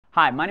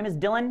Hi, my name is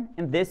Dylan,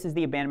 and this is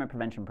the Abandonment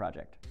Prevention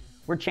Project.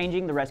 We're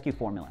changing the rescue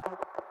formula.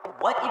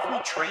 What if we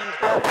trained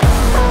her?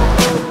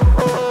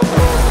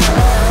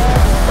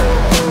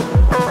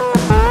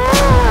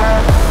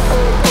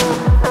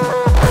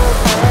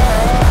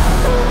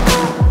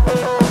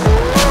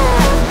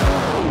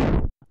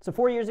 So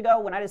 4 years ago,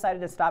 when I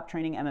decided to stop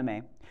training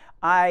MMA,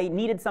 I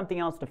needed something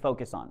else to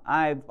focus on.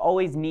 I've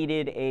always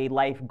needed a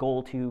life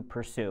goal to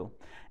pursue.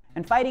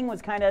 And fighting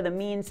was kind of the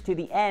means to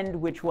the end,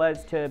 which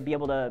was to be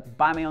able to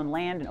buy my own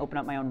land and open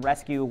up my own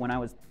rescue when I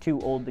was too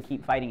old to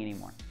keep fighting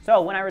anymore.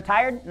 So when I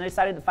retired and I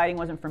decided that fighting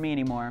wasn't for me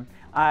anymore,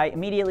 I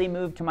immediately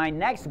moved to my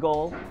next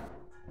goal.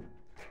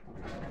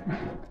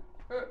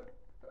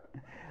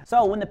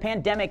 So when the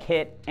pandemic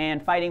hit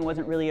and fighting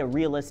wasn't really a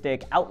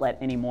realistic outlet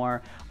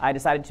anymore, I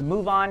decided to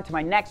move on to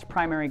my next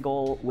primary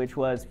goal, which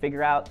was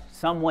figure out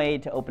some way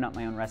to open up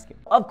my own rescue.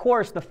 Of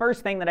course, the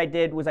first thing that I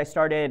did was I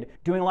started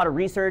doing a lot of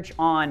research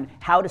on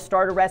how to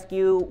start a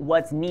rescue,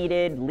 what's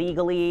needed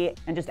legally,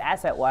 and just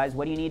asset-wise,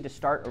 what do you need to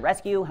start a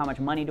rescue? How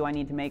much money do I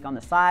need to make on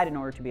the side in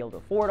order to be able to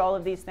afford all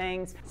of these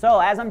things? So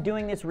as I'm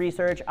doing this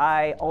research,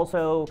 I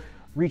also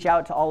reach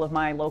out to all of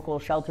my local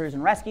shelters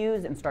and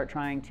rescues and start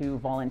trying to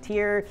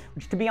volunteer,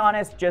 which to be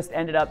honest just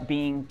ended up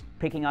being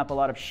picking up a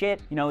lot of shit.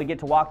 You know, we get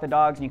to walk the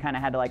dogs and you kind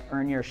of had to like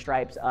earn your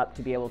stripes up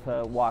to be able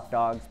to walk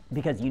dogs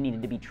because you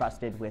needed to be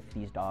trusted with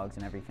these dogs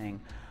and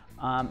everything.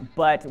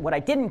 But what I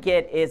didn't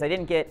get is I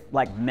didn't get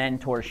like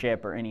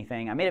mentorship or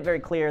anything. I made it very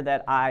clear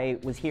that I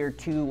was here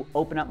to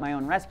open up my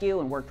own rescue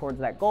and work towards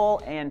that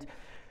goal. And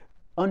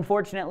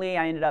unfortunately,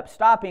 I ended up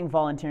stopping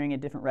volunteering at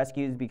different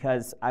rescues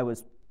because I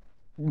was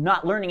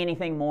not learning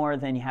anything more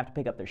than you have to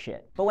pick up their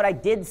shit. But what I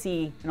did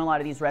see in a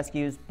lot of these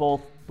rescues,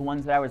 both the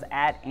ones that I was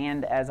at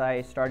and as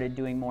I started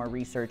doing more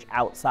research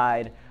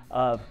outside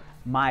of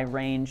my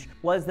range,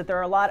 was that there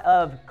are a lot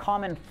of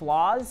common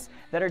flaws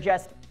that are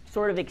just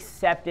sort of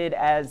accepted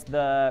as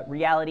the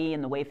reality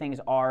and the way things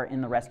are in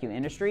the rescue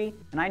industry.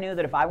 And I knew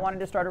that if I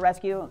wanted to start a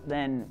rescue,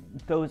 then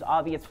those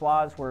obvious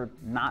flaws were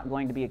not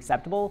going to be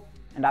acceptable,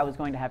 and I was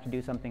going to have to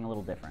do something a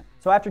little different.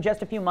 So after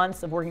just a few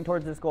months of working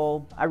towards this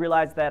goal, I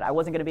realized that I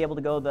wasn't going to be able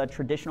to go the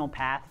traditional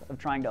path of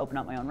trying to open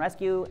up my own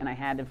rescue, and I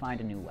had to find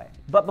a new way.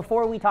 But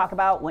before we talk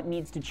about what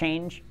needs to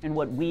change and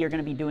what we are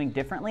going to be doing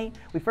differently,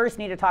 we first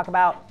need to talk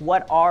about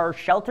what are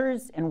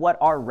shelters and what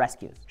are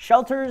rescues.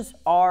 Shelters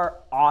are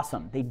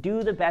awesome. They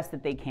do the best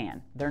that they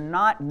can. They're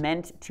not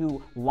meant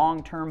to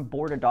long-term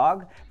board a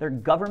dog. They're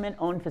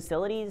government-owned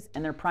facilities,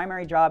 and their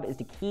primary job is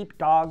to keep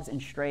dogs and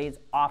strays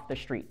off the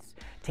streets.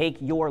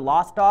 Take your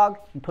lost dog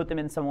and put them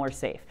in somewhere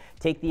safe.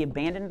 Take the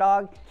abandoned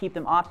dog, keep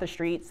them off the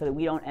street so that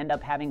we don't end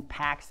up having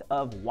packs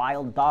of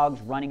wild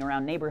dogs running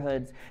around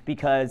neighborhoods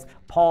because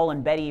Paul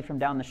and Betty from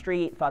down the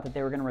street thought that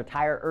they were going to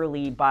retire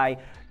early by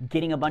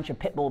getting a bunch of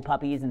pit bull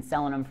puppies and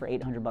selling them for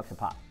 $800 a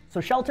pop.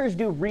 So shelters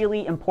do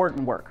really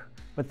important work,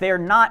 but they're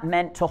not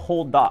meant to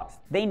hold dogs.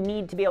 They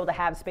need to be able to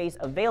have space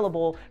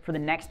available for the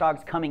next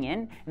dogs coming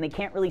in, and they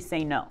can't really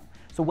say no.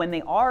 So when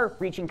they are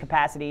reaching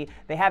capacity,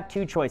 they have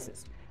two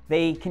choices.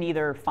 They can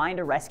either find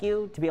a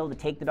rescue to be able to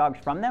take the dogs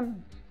from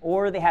them,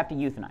 or they have to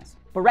euthanize.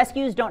 But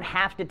rescues don't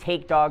have to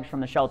take dogs from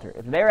the shelter.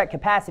 If they're at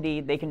capacity,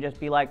 they can just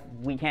be like,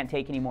 we can't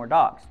take any more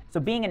dogs. So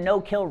being a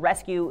no-kill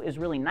rescue is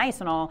really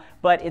nice and all,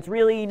 but it's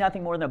really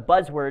nothing more than a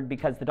buzzword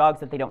because the dogs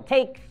that they don't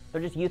take,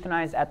 they're just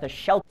euthanized at the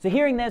shelter. So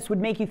hearing this would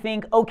make you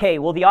think, okay,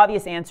 well the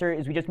obvious answer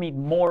is we just need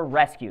more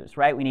rescues,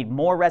 right? We need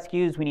more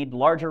rescues, we need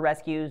larger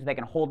rescues that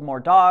can hold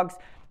more dogs.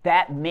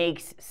 That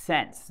makes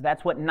sense.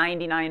 That's what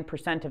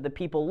 99% of the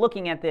people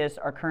looking at this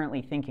are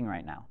currently thinking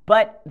right now.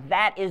 But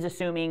that is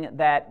assuming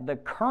that the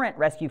current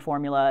rescue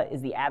formula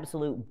is the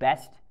absolute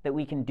best that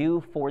we can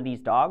do for these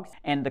dogs,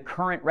 and the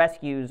current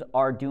rescues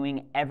are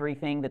doing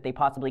everything that they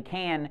possibly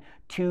can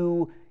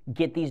to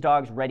get these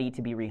dogs ready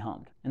to be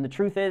rehomed. And the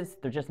truth is,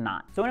 they're just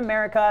not. So in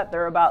America,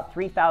 there are about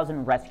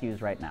 3,000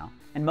 rescues right now,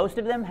 and most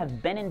of them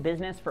have been in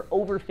business for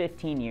over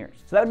 15 years.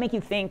 So that would make you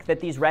think that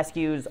these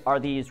rescues are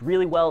these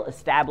really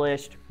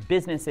well-established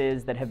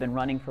businesses that have been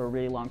running for a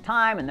really long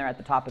time, and they're at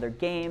the top of their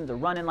game, they're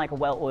running like a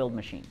well-oiled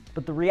machine.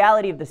 But the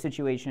reality of the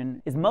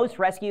situation is most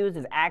rescues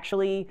is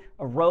actually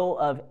a row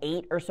of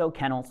 8 or so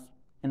kennels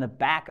in the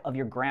back of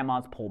your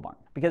grandma's pole barn.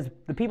 Because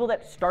the people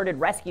that started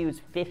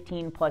rescues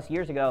 15 plus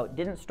years ago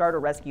didn't start a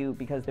rescue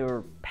because they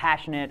were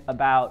passionate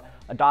about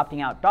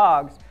adopting out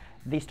dogs.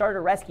 They started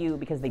a rescue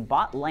because they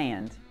bought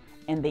land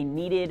and they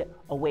needed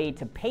a way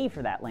to pay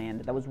for that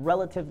land that was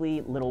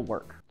relatively little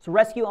work. So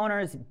rescue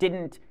owners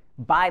didn't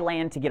buy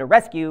land to get a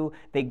rescue,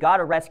 they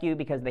got a rescue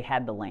because they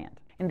had the land.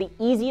 And the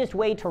easiest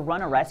way to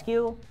run a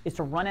rescue is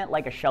to run it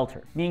like a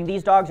shelter, meaning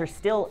these dogs are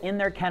still in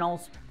their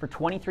kennels for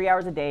 23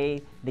 hours a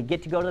day, they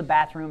get to go to the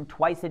bathroom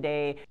twice a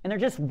day, and they're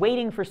just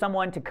waiting for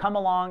someone to come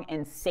along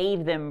and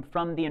save them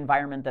from the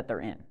environment that they're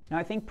in. Now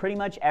I think pretty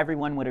much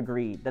everyone would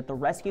agree that the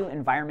rescue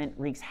environment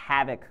wreaks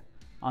havoc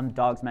on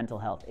dogs' mental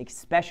health,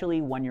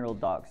 especially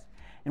one-year-old dogs.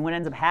 And what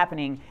ends up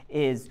happening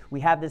is we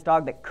have this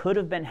dog that could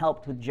have been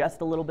helped with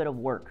just a little bit of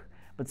work,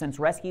 but since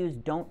rescues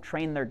don't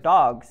train their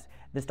dogs,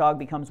 this dog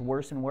becomes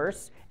worse and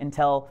worse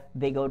until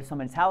they go to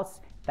someone's house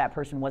that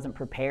person wasn't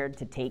prepared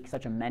to take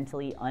such a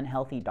mentally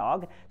unhealthy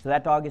dog, so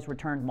that dog is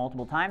returned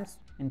multiple times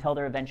until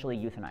they're eventually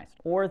euthanized.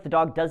 Or the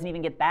dog doesn't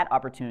even get that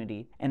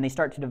opportunity and they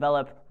start to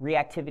develop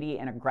reactivity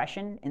and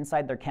aggression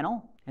inside their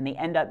kennel, and they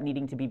end up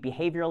needing to be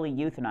behaviorally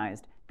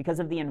euthanized because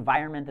of the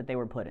environment that they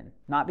were put in.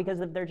 Not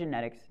because of their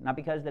genetics, not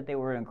because that they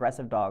were an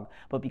aggressive dog,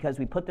 but because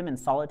we put them in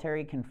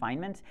solitary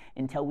confinement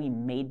until we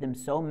made them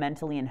so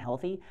mentally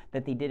unhealthy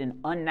that they did an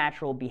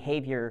unnatural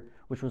behavior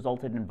which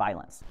resulted in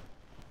violence.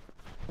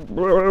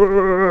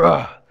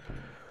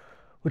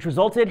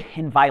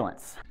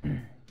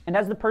 And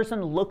as the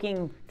person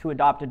looking to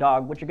adopt a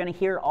dog, what you're going to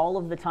hear all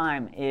of the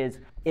time is,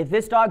 if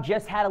this dog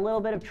just had a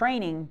little bit of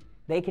training,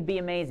 they could be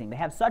amazing. They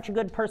have such a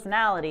good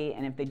personality,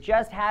 and if they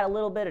just had a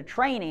little bit of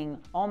training,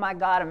 oh my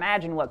God,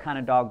 imagine what kind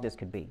of dog this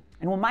could be.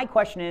 And what my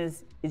question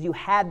is you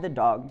had the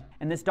dog,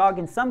 and this dog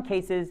in some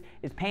cases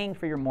is paying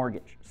for your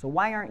mortgage. So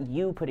why aren't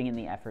you putting in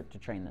the effort to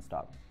train this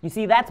dog? You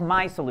see, that's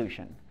my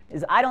solution,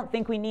 is I don't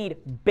think we need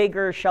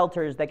bigger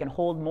shelters that can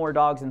hold more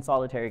dogs in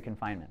solitary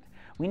confinement.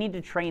 We need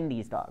to train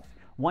these dogs.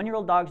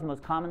 1-year-old dogs are the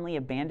most commonly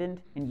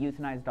abandoned and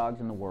euthanized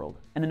dogs in the world.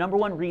 And the number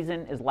one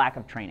reason is lack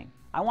of training.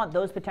 I want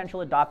those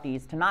potential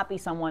adoptees to not be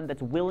someone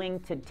that's willing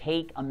to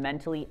take a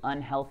mentally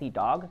unhealthy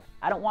dog.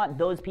 I don't want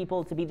those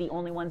people to be the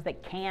only ones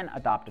that can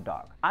adopt a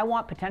dog. I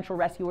want potential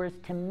rescuers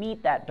to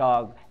meet that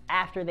dog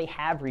after they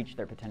have reached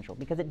their potential,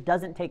 because it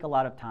doesn't take a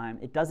lot of time,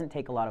 it doesn't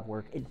take a lot of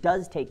work, it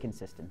does take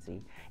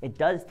consistency, it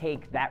does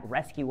take that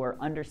rescuer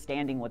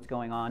understanding what's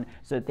going on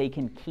so that they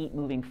can keep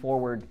moving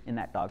forward in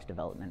that dog's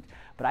development.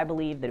 But I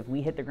believe that if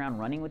we hit the ground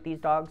running with these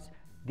dogs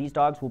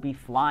will be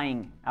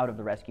flying out of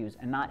the rescues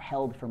and not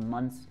held for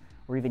months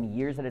or even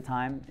years at a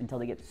time until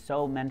they get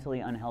so mentally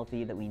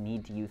unhealthy that we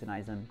need to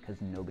euthanize them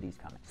because nobody's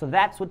coming. So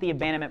that's what the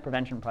Abandonment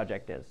Prevention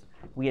Project is.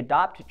 We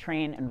adopt,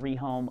 train, and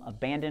rehome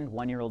abandoned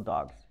 1-year-old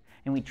dogs.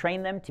 And we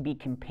train them to be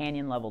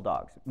companion-level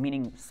dogs,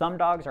 meaning some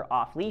dogs are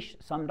off-leash,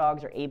 some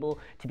dogs are able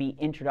to be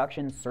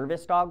introduction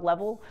service dog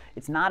level.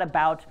 It's not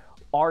about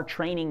our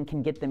training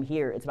can get them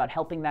here, it's about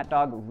helping that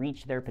dog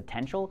reach their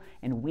potential,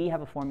 and we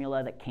have a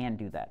formula that can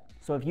do that.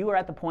 So if you are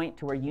at the point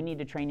to where you need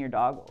to train your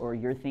dog, or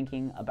you're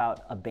thinking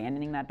about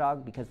abandoning that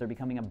dog because they're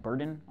becoming a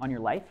burden on your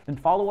life, then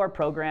follow our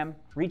program,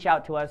 reach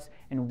out to us,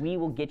 and we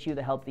will get you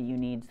the help that you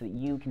need so that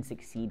you can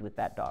succeed with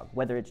that dog,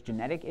 whether it's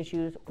genetic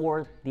issues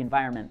or the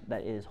environment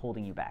that is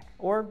holding you back.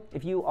 Or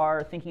if you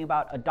are thinking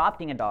about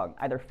adopting a dog,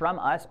 either from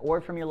us or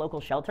from your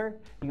local shelter,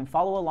 you can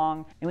follow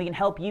along and we can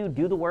help you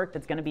do the work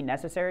that's going to be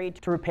necessary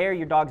to repair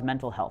your dog's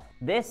mental health.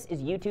 This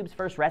is YouTube's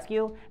first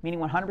rescue, meaning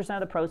 100%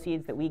 of the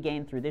proceeds that we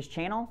gain through this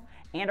channel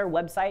and our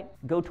website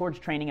go towards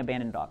training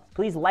abandoned dogs.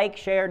 Please like,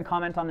 share, and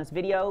comment on this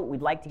video.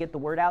 We'd like to get the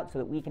word out so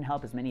that we can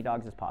help as many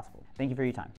dogs as possible. Thank you for your time.